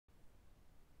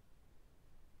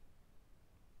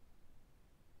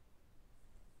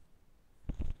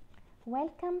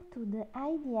Welcome to the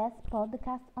IDS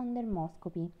podcast on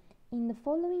dermoscopy. In the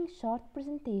following short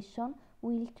presentation,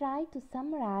 we will try to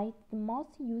summarize the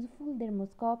most useful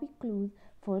dermoscopic clues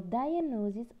for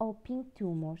diagnosis of pink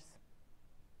tumors.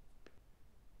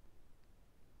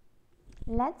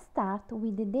 Let's start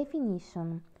with the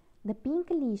definition. The pink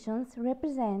lesions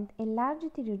represent a large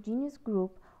heterogeneous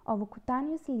group of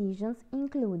cutaneous lesions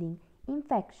including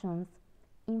infections,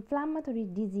 inflammatory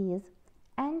disease,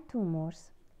 and tumors.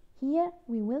 Here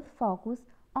we will focus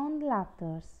on the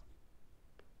latter.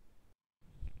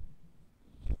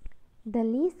 The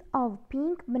list of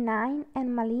pink benign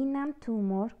and malignant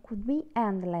tumors could be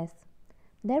endless.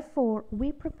 Therefore,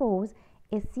 we propose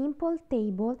a simple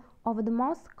table of the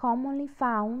most commonly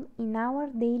found in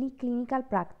our daily clinical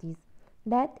practice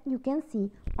that you can see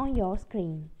on your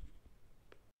screen.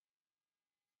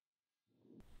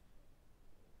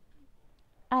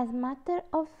 As a matter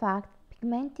of fact,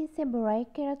 pigmented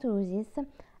seborrheic keratosis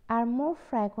are more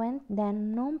frequent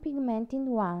than non-pigmented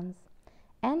ones,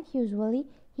 and usually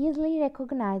easily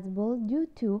recognizable due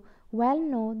to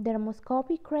well-known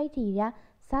dermoscopic criteria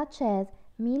such as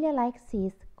milia-like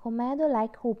cysts,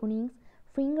 comedo-like openings,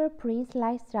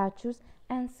 fingerprint-like structures,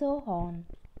 and so on.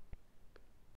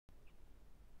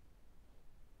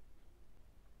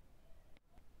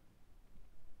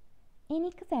 An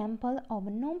example of a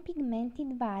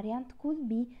non-pigmented variant could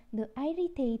be the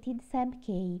irritated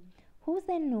SEBORRHEIC, whose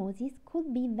diagnosis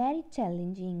could be very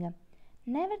challenging.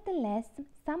 Nevertheless,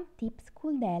 some tips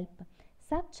could help,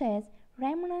 such as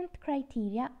remnant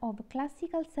criteria of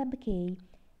classical SEBORRHEIC,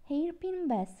 hairpin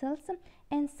vessels,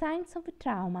 and signs of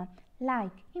trauma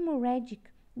like hemorrhagic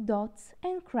dots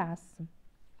and crusts.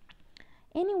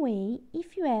 Anyway,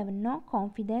 if you have no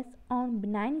confidence on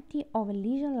benignity of a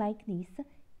lesion like this,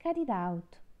 cut it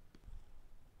out.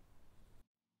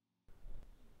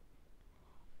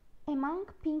 Among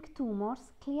pink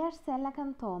tumors, clear cell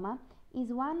ACANTHOMA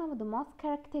is one of the most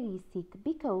characteristic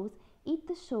because it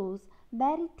shows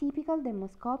very typical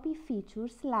dermoscopy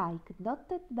features like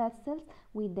dotted vessels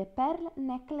with a pearl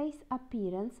necklace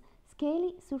appearance,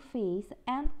 scaly surface,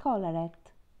 and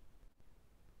collarette.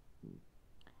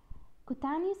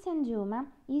 Cutaneous angioma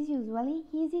is usually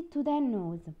easy to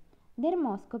diagnose.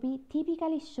 Dermoscopy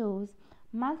typically shows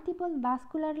multiple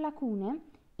vascular lacunae,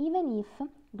 even if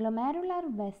glomerular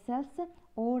vessels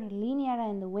or linear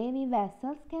and wavy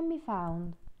vessels can be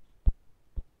found.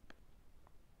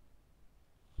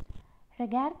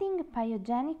 Regarding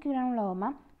pyogenic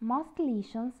granuloma, most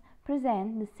lesions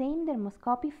present the same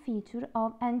dermoscopic feature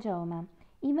of angioma,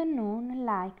 even known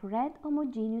like red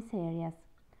homogeneous areas.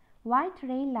 White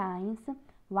ray lines,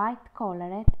 white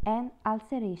collarette, and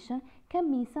ulceration can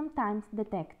be sometimes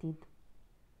detected.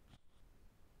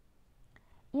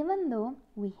 Even though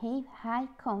we have high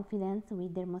confidence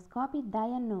with dermoscopic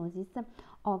diagnosis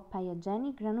of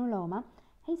pyogenic granuloma,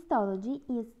 histology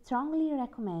is strongly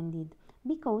recommended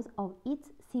because of its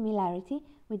similarity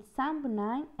with some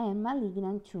benign and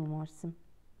malignant tumors.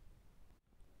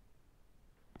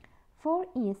 For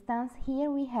instance, here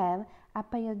we have a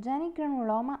pyogenic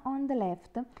granuloma on the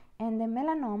left and a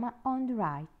melanoma on the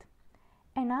right.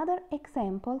 Another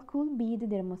example could be the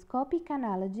dermoscopic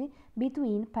analogy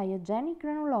between pyogenic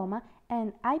granuloma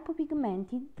and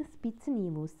hypopigmented Spitz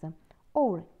nevus,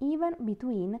 or even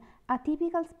between a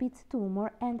typical Spitz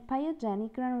tumor and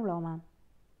pyogenic granuloma.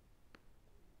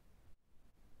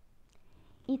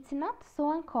 It's not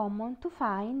so uncommon to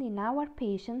find in our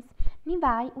patients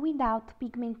nevi without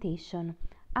pigmentation.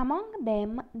 Among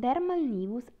them, dermal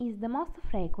nevus is the most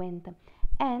frequent,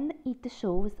 and it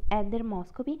shows at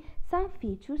dermoscopy some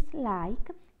features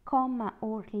like comma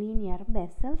or linear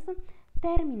vessels,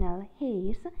 terminal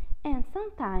hairs, and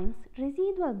sometimes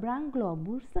residual brown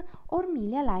globules or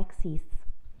milia-like cysts.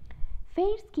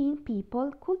 Fair-skinned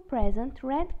people could present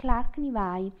red Clark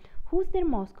nevi, whose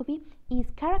dermoscopy is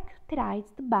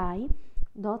characterized by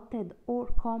dotted or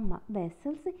comma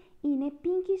vessels in a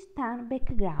pinkish tan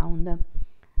background.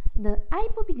 The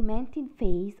hypopigmented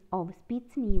phase of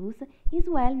Spitz nevus is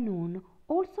well known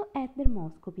also at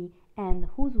dermoscopy and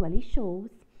usually shows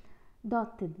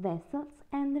dotted vessels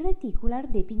and reticular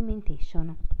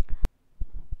depigmentation.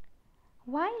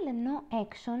 While no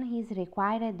action is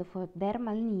required for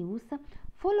dermal nevus,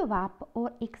 follow-up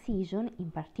or excision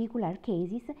in particular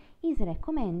cases is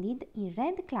recommended in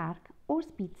red Clark or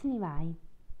Spitz nevi.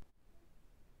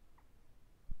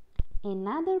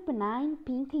 Another benign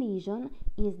pink lesion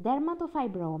is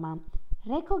dermatofibroma,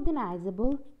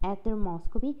 recognizable at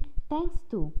dermoscopy thanks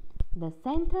to the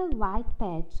central white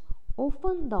patch,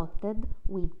 often dotted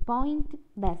with point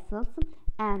vessels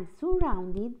and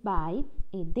surrounded by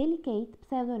a delicate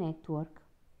pseudonetwork.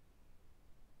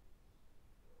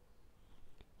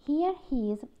 Here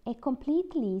is a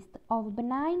complete list of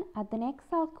benign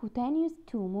ADNEXAL cutaneous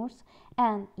tumors,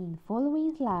 and in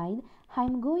following slide I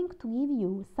am going to give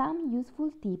you some useful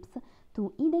tips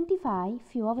to identify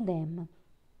few of them.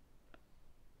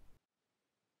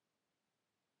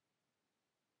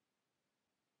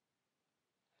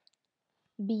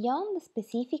 Beyond the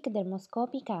specific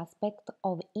dermoscopic aspect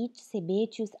of each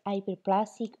sebaceous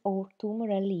hyperplastic or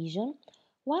tumoral lesion,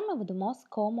 one of the most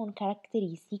common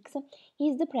characteristics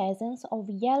is the presence of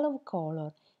yellow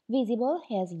color, visible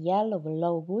as yellow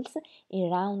lobules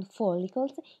around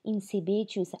follicles in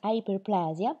sebaceous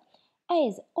hyperplasia,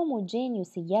 as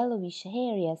homogeneous yellowish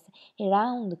areas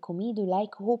around the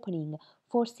comedo-like opening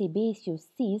for sebaceous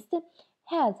cyst,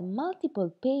 has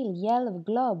multiple pale yellow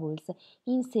globules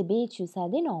in sebaceous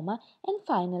adenoma, and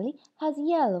finally has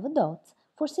yellow dots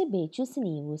for sebaceous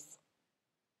nevus.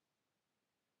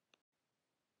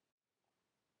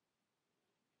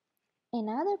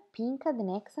 Another pink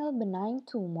adnexal benign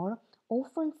tumor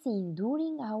often seen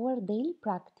during our daily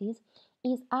practice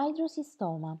is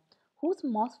hydrocystoma, whose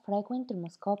most frequent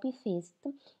dermoscopy phase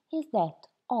is that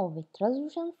of a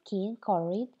translucent skin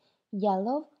colored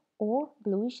yellow or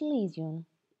bluish lesion.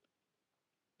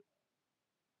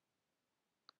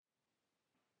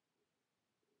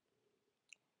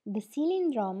 The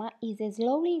cylindroma is a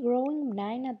slowly growing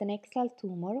benign adnexal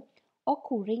tumor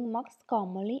occurring most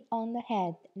commonly on the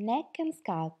head, neck, and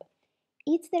scalp.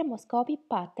 Its dermoscopic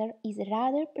pattern is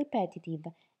rather repetitive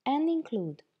and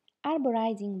include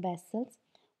arborizing vessels,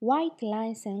 white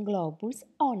lines and globules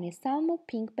on a salmon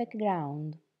pink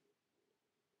background.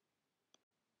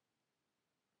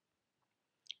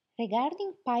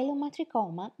 Regarding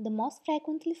pilomatricoma, the most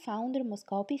frequently found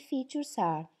dermoscopic features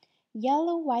are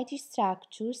yellow-whitish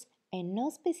structures and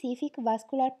no specific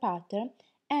vascular pattern,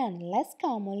 and less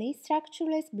commonly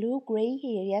structureless blue-gray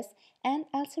areas and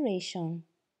ulceration.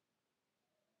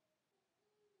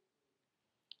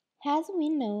 As we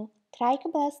know,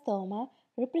 trichoblastoma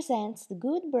represents the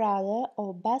good brother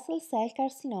of basal cell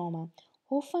carcinoma,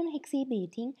 often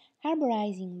exhibiting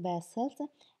arborizing vessels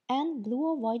and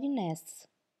blue ovoid nests.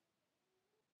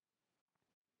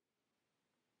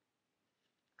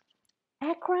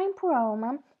 Acrine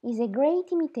puroma is a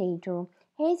great imitator,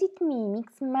 as it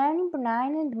mimics many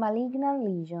benign and malignant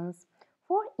lesions.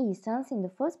 For instance, in the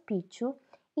first picture,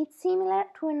 it's similar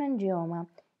to an angioma.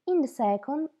 In the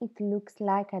second, it looks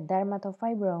like a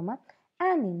dermatofibroma,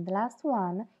 and in the last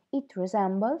one, it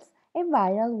resembles a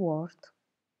viral wart.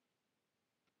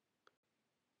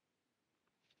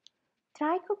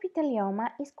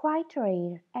 Trichoepithelioma is quite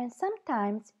rare, and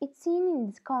sometimes it's seen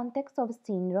in the context of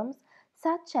syndromes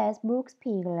such as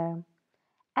Brooks-Pigler.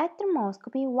 At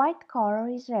dermoscopy, white color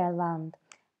is relevant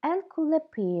and could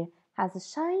appear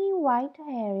as shiny white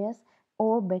areas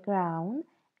or background,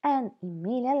 and in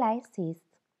melia-like cysts.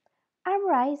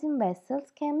 Arborizing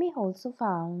vessels can be also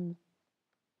found.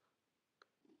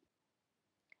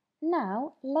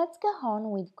 Now, let's go on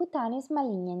with cutaneous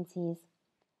malignancies.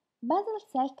 Basal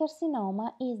cell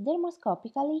carcinoma is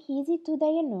dermoscopically easy to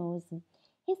diagnose,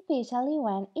 especially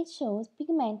when it shows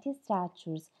pigmented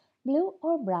structures, blue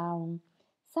or brown.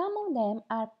 Some of them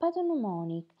are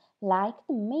pathognomonic, like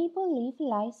the maple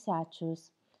leaf-like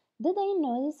structures. The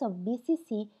diagnosis of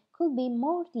BCC could be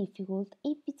more difficult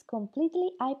if it's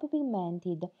completely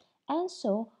hypopigmented and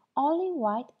show only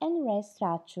white and red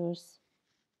structures.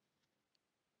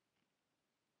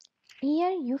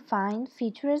 Here you find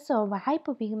features of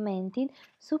hypopigmented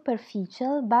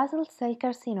superficial basal cell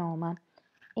carcinoma,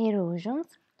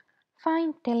 erosions,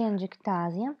 fine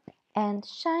telangiectasia, and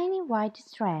shiny white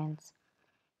strands.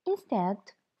 Instead,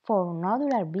 for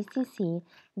nodular BCC,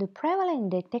 the prevalent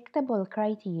detectable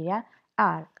criteria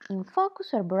are in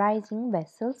focus arborizing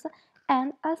vessels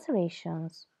and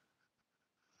ulcerations.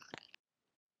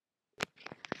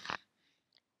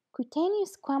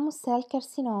 Cutaneous squamous cell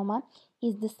carcinoma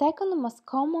is the second most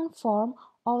common form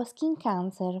of skin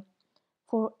cancer.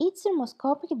 For its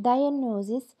dermoscopic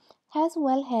diagnosis, as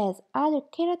well as other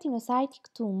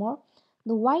keratinocytic tumor,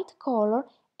 the white color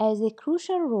has a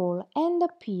crucial role and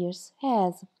appears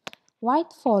as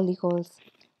white follicles,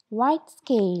 white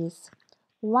scales,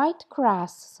 white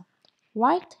crusts,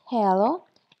 white halo,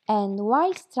 and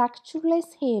white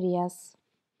structureless areas.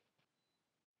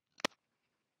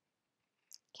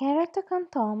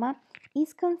 KERATOACANTHOMA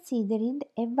is considered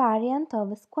a variant of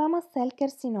squamous cell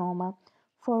carcinoma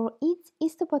for its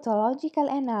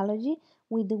histopathological analogy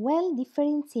with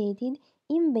well-differentiated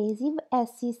invasive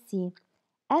SCC.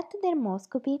 At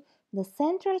dermoscopy, the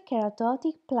central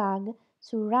keratotic plug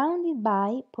surrounded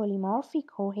by polymorphic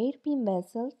or hairpin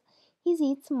vessels is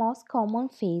its most common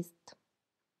phase.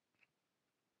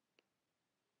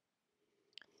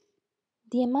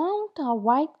 The amount of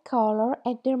white color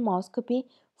at dermoscopy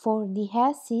for the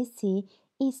SCC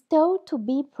is thought to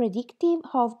be predictive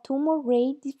of tumor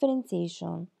grade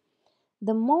differentiation.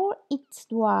 The more it's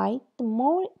white, the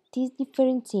more it is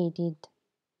differentiated.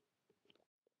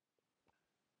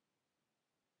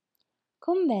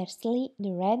 Conversely,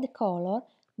 the red color,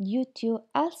 due to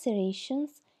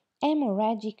ulcerations,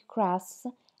 hemorrhagic crusts,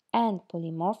 and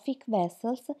polymorphic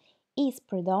vessels, is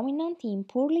predominant in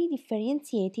poorly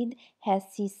differentiated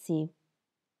SCC.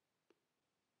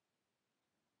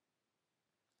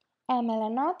 A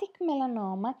melanotic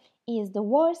melanoma is the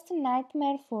worst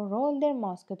nightmare for all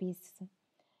dermoscopists.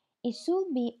 It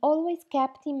should be always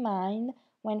kept in mind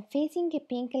when facing a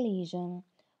pink lesion.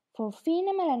 For thin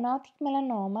melanotic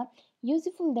melanoma,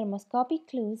 useful dermoscopic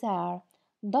clues are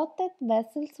dotted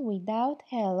vessels without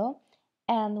halo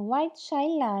and white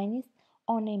shine lines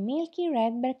on a milky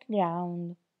red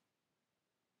background.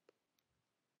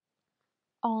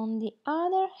 On the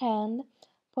other hand,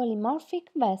 polymorphic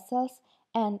vessels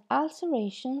and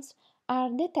ulcerations are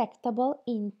detectable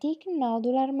in thick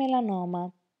nodular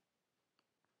melanoma.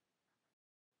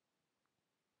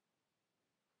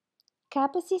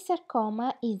 Kaposi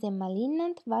sarcoma is a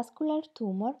malignant vascular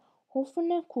tumor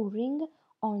often occurring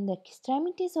on the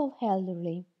extremities of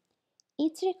elderly.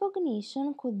 Its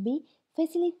recognition could be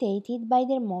facilitated by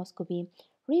dermoscopy,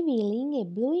 revealing a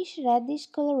bluish-reddish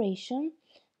coloration,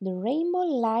 the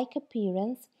rainbow-like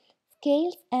appearance,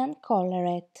 scales and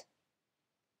collarette.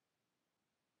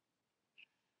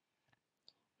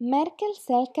 Merkel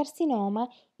cell carcinoma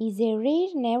is a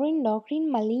rare neuroendocrine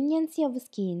malignancy of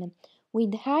skin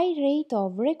with high rate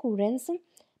of recurrence,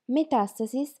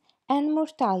 metastasis, and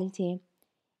mortality.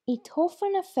 It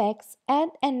often affects head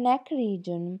and neck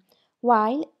region,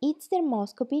 while its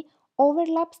dermoscopy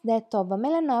overlaps that of a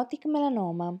melanotic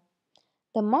melanoma.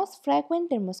 The most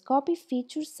frequent dermoscopy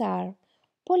features are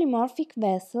polymorphic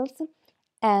vessels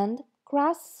and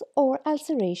crusts or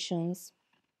ulcerations.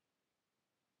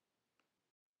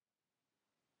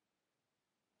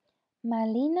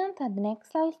 Malignant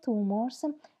adnexal tumors,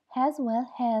 as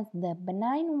well as the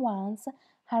benign ones,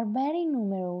 are very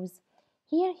numerous.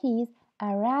 Here is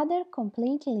a rather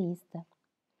complete list.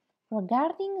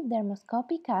 Regarding the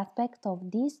dermoscopic aspect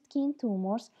of these skin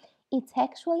tumors, it's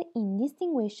actually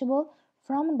indistinguishable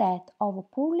from that of a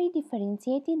poorly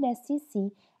differentiated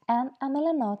SCC and a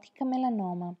melanotic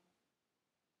melanoma.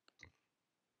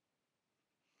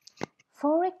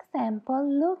 For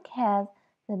example, look at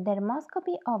the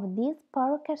dermoscopy of this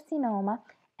porocarcinoma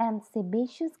and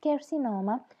sebaceous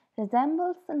carcinoma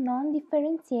resembles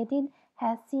non-differentiated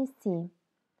SCC.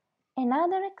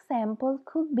 Another example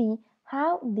could be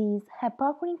how this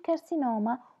hypocrine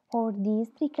carcinoma or this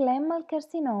tricholemal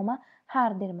carcinoma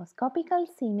are dermoscopically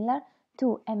similar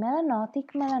to a melanotic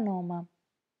melanoma.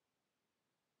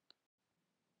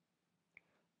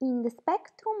 In the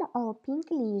spectrum of pink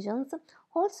lesions,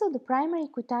 also the primary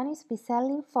cutaneous B-cell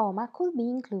lymphoma could be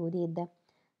included.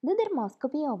 The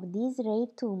dermoscopy of this rare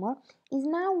tumor is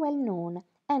now well known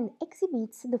and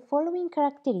exhibits the following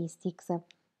characteristics: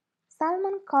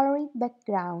 salmon-colored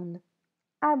background,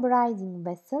 arborizing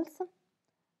vessels,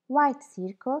 white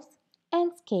circles,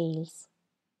 and scales.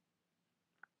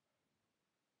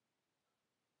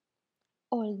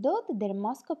 Although the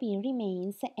dermoscopy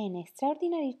remains an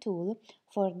extraordinary tool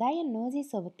for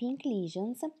diagnosis of pink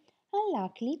lesions,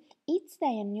 unluckily its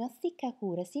diagnostic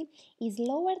accuracy is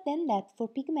lower than that for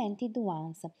pigmented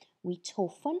ones, which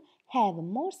often have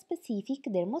more specific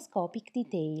dermoscopic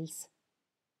details.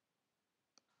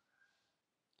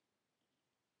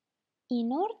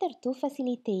 In order to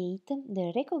facilitate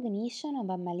the recognition of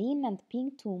a malignant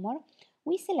pink tumor,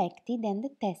 we selected and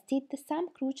tested some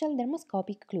crucial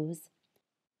dermoscopic clues.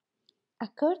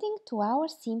 According to our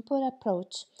simple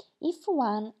approach, if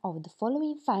one of the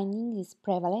following findings is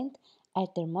prevalent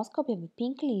at dermoscopy of a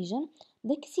pink lesion,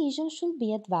 the excision should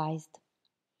be advised.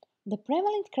 The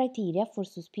prevalent criteria for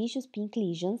suspicious pink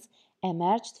lesions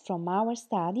emerged from our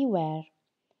study were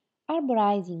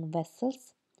arborizing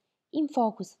vessels, in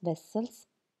focus vessels,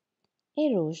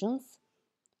 erosions,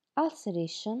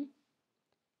 ulceration,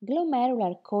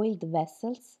 glomerular coiled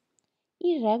vessels,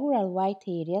 irregular white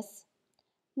areas,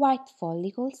 white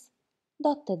follicles,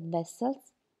 dotted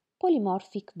vessels,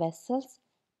 polymorphic vessels,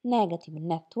 negative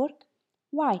network,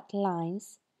 white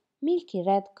lines, milky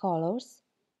red colors,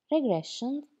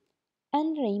 regression,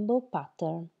 and rainbow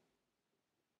pattern.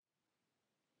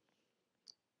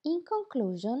 In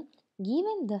conclusion,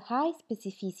 given the high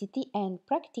specificity and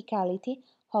practicality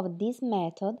of this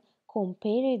method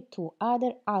compared to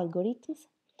other algorithms,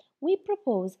 we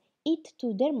propose it to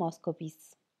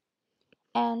dermoscopists.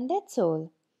 And that's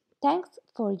all. Thanks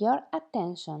for your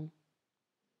attention.